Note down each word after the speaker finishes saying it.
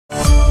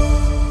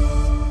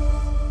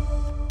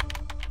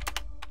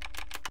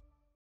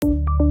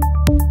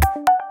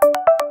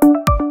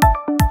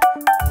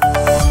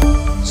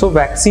So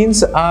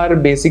vaccines are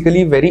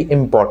basically very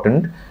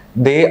important.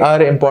 They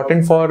are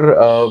important for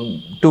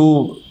to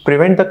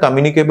prevent the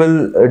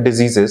communicable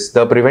diseases,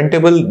 the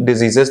preventable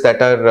diseases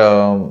that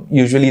are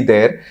usually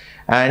there,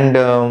 and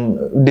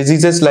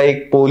diseases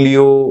like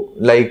polio,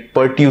 like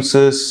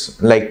pertussis,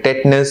 like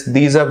tetanus.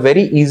 These are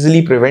very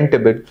easily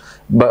preventable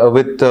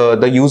with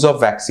the use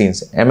of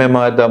vaccines.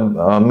 MMR,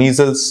 the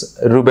measles,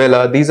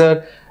 rubella.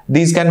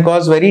 These can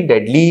cause very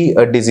deadly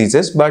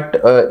diseases,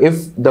 but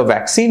if the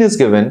vaccine is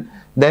given,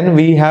 then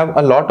we have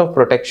a lot of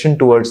protection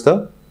towards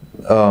the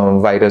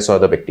virus or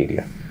the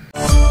bacteria.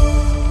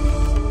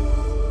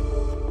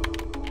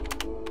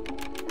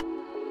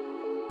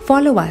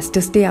 Follow us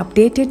to stay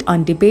updated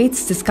on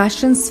debates,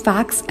 discussions,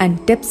 facts,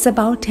 and tips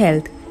about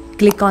health.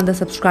 Click on the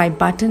subscribe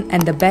button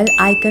and the bell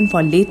icon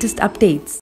for latest updates.